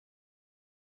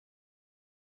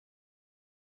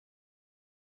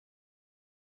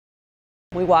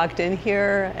We walked in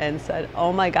here and said,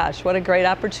 oh my gosh, what a great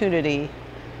opportunity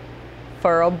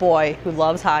for a boy who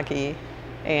loves hockey,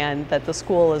 and that the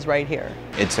school is right here.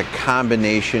 It's a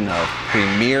combination of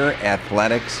premier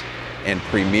athletics and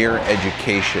premier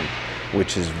education,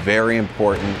 which is very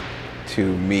important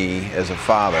to me as a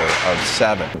father of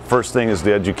 7. First thing is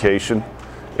the education.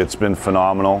 It's been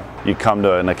phenomenal. You come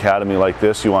to an academy like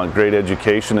this, you want great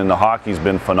education, and the hockey's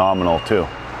been phenomenal too.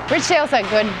 Bridgedale's a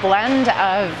good blend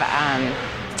of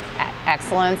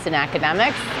excellence in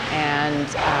academics and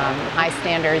high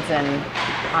standards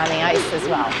on the ice as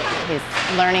well.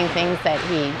 He's learning things that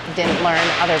he didn't learn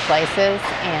other places,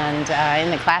 and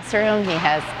in the classroom he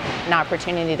has an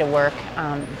opportunity to work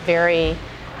in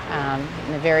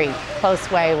a very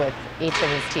close way with each of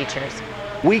his teachers.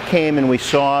 We came and we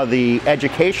saw the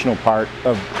educational part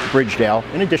of Bridgedale,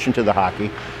 in addition to the hockey,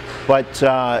 but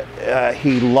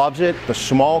he loves it, the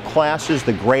small classes,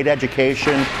 the great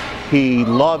education. He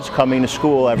loves coming to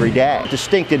school every day.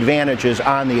 Distinct advantages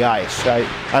on the ice.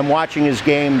 I'm watching his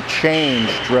game change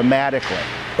dramatically.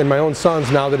 And my own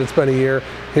son's, now that it's been a year,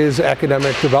 his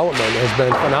academic development has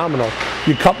been phenomenal.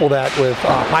 You couple that with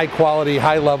high quality,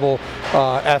 high level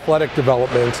athletic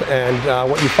development, and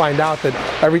what you find out that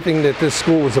everything that this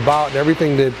school is about and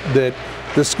everything that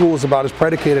this school is about is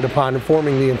predicated upon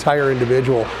informing the entire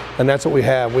individual, and that's what we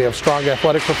have. We have strong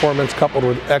athletic performance coupled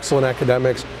with excellent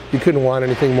academics. You couldn't want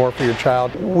anything more for your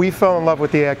child. We fell in love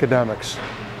with the academics.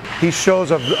 He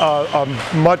shows a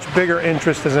much bigger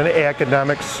interest in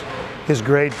academics, his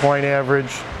grade point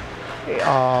average,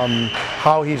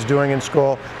 how he's doing in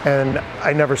school, and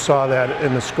I never saw that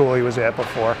in the school he was at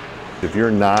before. If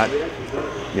you're not,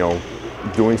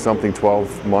 doing something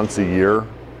 12 months a year,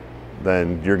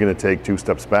 then you're going to take 2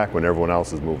 steps back when everyone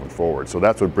else is moving forward. So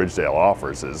that's what Bridgedale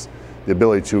offers, is the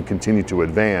ability to continue to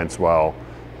advance while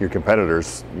your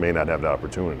competitors may not have the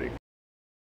opportunity.